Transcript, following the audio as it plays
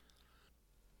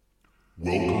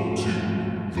Welcome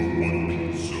to the One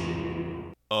Piece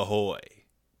Zone. Ahoy!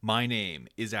 My name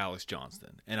is Alex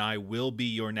Johnston, and I will be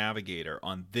your navigator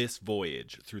on this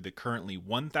voyage through the currently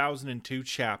 1002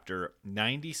 chapter,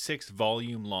 96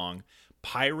 volume long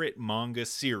pirate manga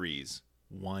series,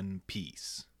 One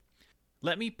Piece.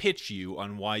 Let me pitch you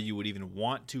on why you would even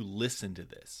want to listen to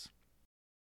this.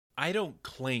 I don't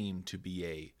claim to be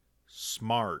a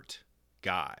smart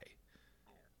guy.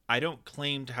 I don't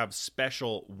claim to have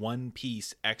special One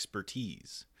Piece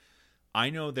expertise. I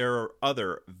know there are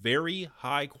other very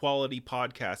high quality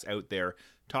podcasts out there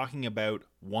talking about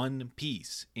One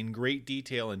Piece in great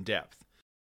detail and depth.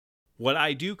 What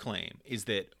I do claim is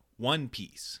that One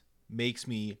Piece makes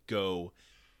me go,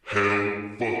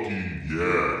 Hell fucking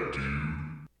yeah,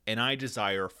 dude. and I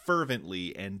desire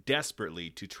fervently and desperately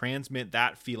to transmit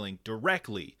that feeling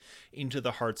directly into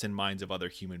the hearts and minds of other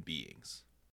human beings.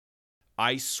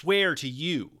 I swear to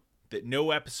you that no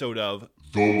episode of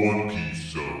The One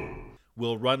Piece Zone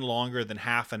will run longer than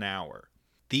half an hour.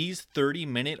 These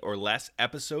 30-minute or less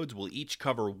episodes will each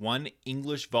cover one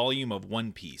English volume of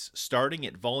One Piece, starting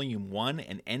at volume 1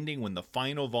 and ending when the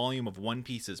final volume of One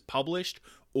Piece is published,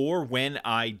 or when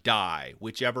I die,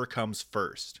 whichever comes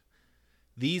first.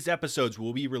 These episodes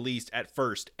will be released at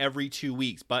first every 2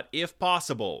 weeks, but if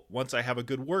possible, once I have a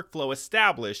good workflow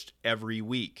established, every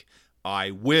week.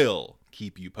 I will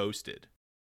keep you posted.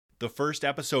 The first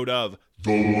episode of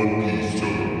The One Piece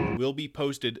Zone will be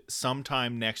posted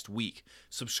sometime next week.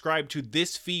 Subscribe to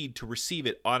this feed to receive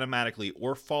it automatically,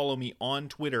 or follow me on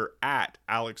Twitter at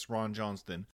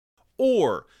AlexRonJohnston,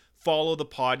 or follow the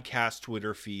podcast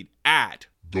Twitter feed at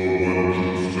The One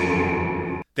Piece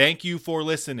Zone. Thank you for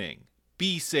listening.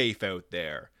 Be safe out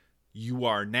there. You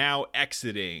are now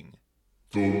exiting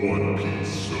The One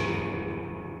Piece Zone.